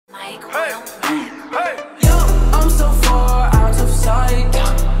I'm so far out of sight.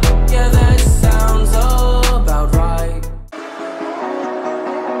 Yeah, that sounds about right.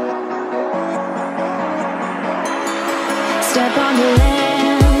 Step on the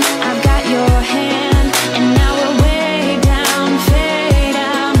land, I've got your hand, and now we're way down, fade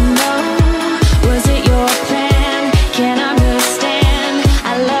out low. Was it your plan? Can't understand.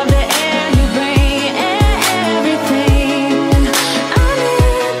 I love the air you bring, everything. Under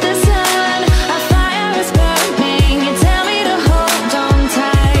the sun, a fire is burning. You tell me to hold on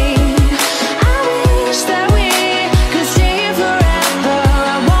tight. I wish that we could stay here forever.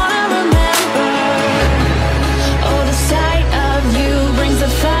 I wanna remember. Oh, the sight of you brings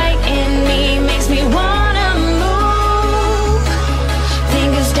the fight in me, makes me wanna move.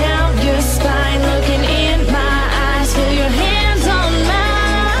 Fingers down your spine, looking in my eyes, feel your hands on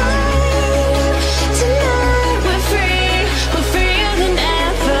mine. Tonight we're free, we're freer than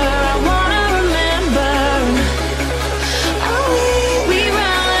ever. I wanna remember. Oh, we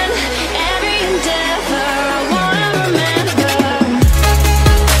run every endeavor. I wanna remember.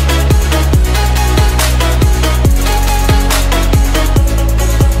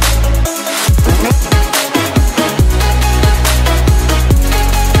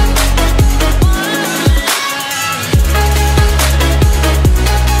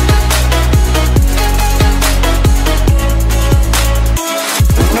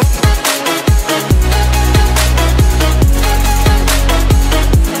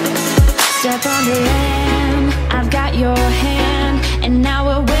 Step on the land, I've got your hand, and now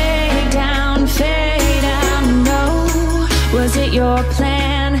we're way down, fade out, no. Was it your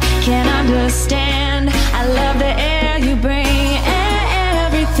plan? Can't understand. I love the air you bring,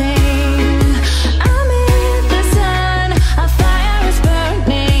 everything. I'm in the sun, a fire is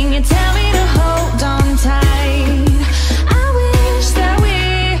burning. You tell me to hold on tight. I wish that we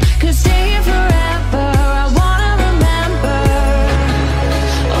could stay here forever. I wanna remember.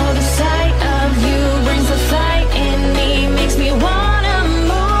 Oh, the sight of you brings the fight in me, makes me wanna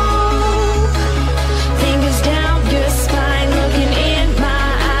move. Fingers down your spine, looking in my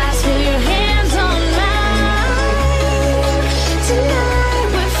eyes, feel your hands on mine. Tonight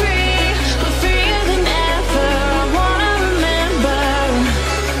we're free, we're freer than ever. I wanna remember.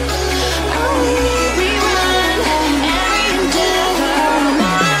 Oh, we run every endeavor. I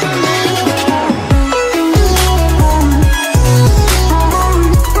wanna remember.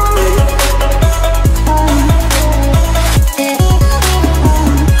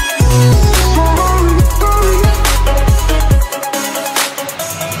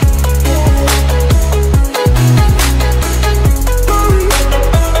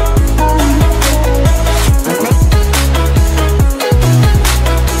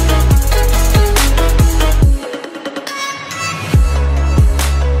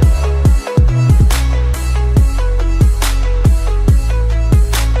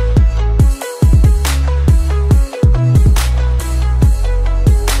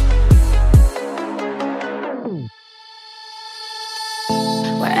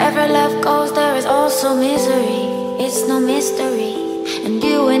 Wherever love goes, there is also misery. It's no mystery. And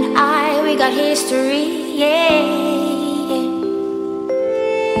you and I, we got history, yeah.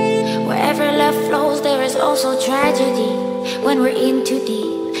 Wherever love flows, there is also tragedy when we're in too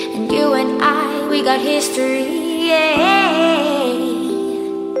deep. And you and I, we got history, yeah.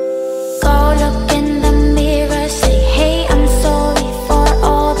 Go look in the mirror, say, hey, I'm sorry for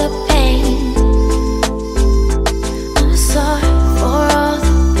all the pain. I'm sorry for all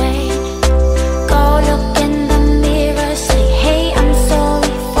the pain. Go look in the mirror, say, hey, I'm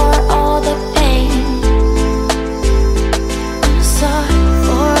sorry for all the pain. I'm sorry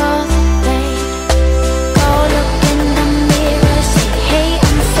for all the pain. Go look in the mirror, say, hey,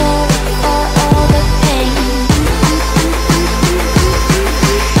 I'm sorry for all the pain.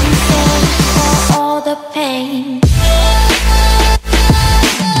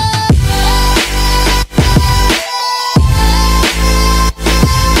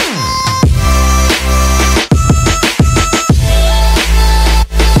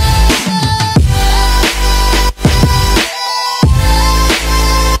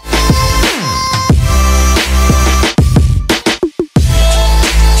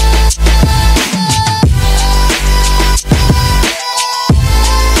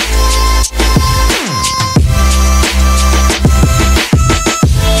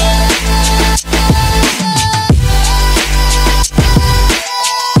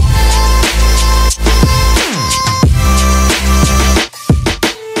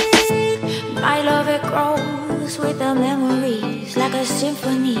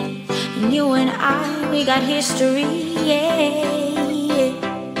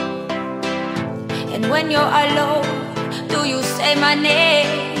 when you're alone, do you say my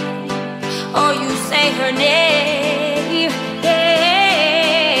name or you say her name?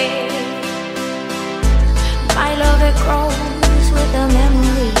 My love, it grows with the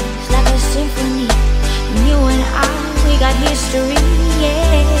memories like a symphony. And you and I, we got history,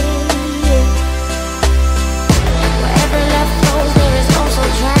 Wherever love flows, there is also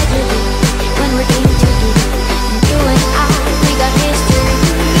tragedy when we're in too deep. And you and I, we got history,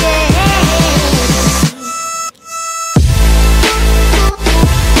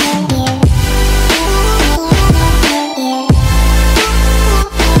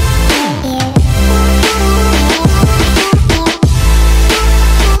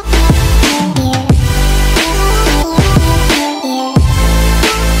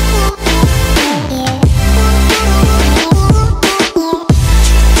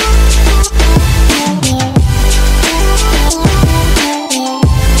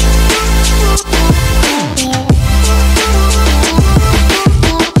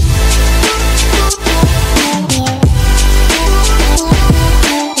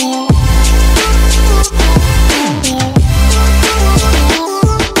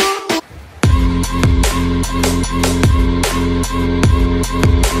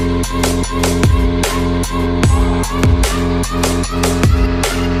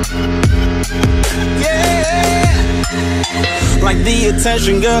 Like the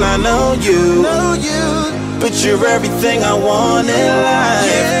attention, girl, I know you. But you're everything I want in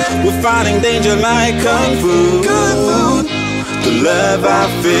life. We're fighting danger like kung fu. The love I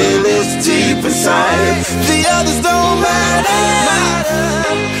feel is deep inside. The others don't matter.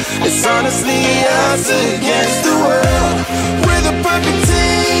 It's honestly us against the world. We're the perfect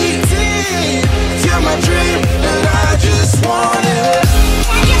team. You're my dream, and I just want it.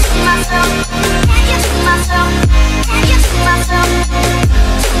 Can't you see myself? Can't you see myself? Can't you see myself?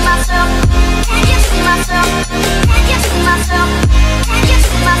 See myself? Can't you see myself? Can't you see myself? Can't you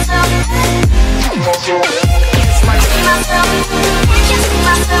see myself? See myself? Can't you see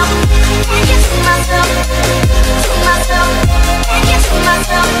myself? Can't you see myself? See myself? Can't you see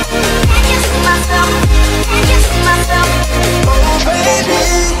myself? Can't you see myself? Can't you see myself? Oh baby,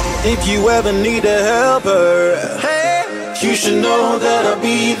 if you ever need a helper, you should know that I'll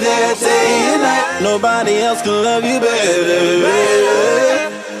be there day and night. Nobody else can love you better.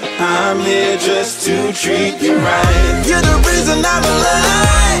 I'm here just to treat you right. You're the reason I'm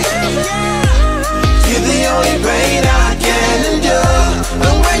alive. You're the only pain I can endure.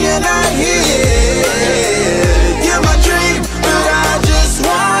 And when you're not here, you're my dream, but I just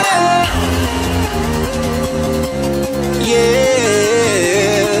want it.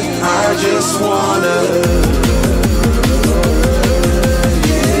 Yeah, I just wanna.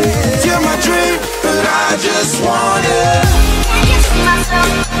 I just want it. Can't you see myself?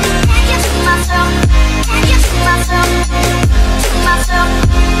 Can't you see myself? Can't you see myself? See myself?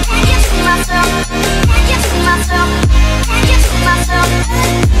 Can't you see myself? Can't you see myself? Can't you see myself?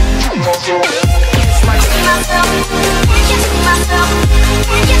 See myself? Can't you see myself?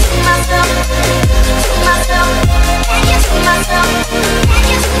 Can't you see myself? See myself? Can't you see myself? Can't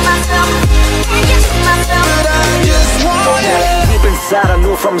you see myself? Can't you see myself? But I just want it. Deep inside I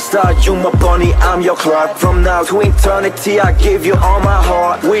knew from the start, you my bunny, I'm your Clark. From now to eternity I give you all my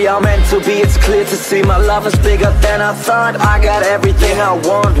heart. We are meant to be, it's clear to see. My love is bigger than I thought. I got everything I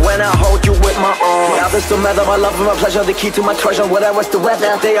want when I hold you with my arms. Yeah, this don't matter, my love and my pleasure, the key to my treasure. Whatever's the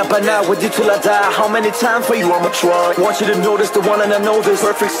weather, day up and out with you till I die. How many times for you I'ma try? Want you to notice the one and I know this.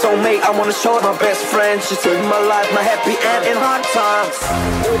 Perfect soulmate, I wanna show it. My best friend, she saved my life, my happy end in hard times.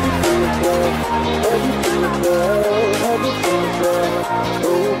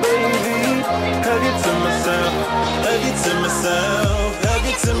 Oh baby, hug it to myself, hug it to myself.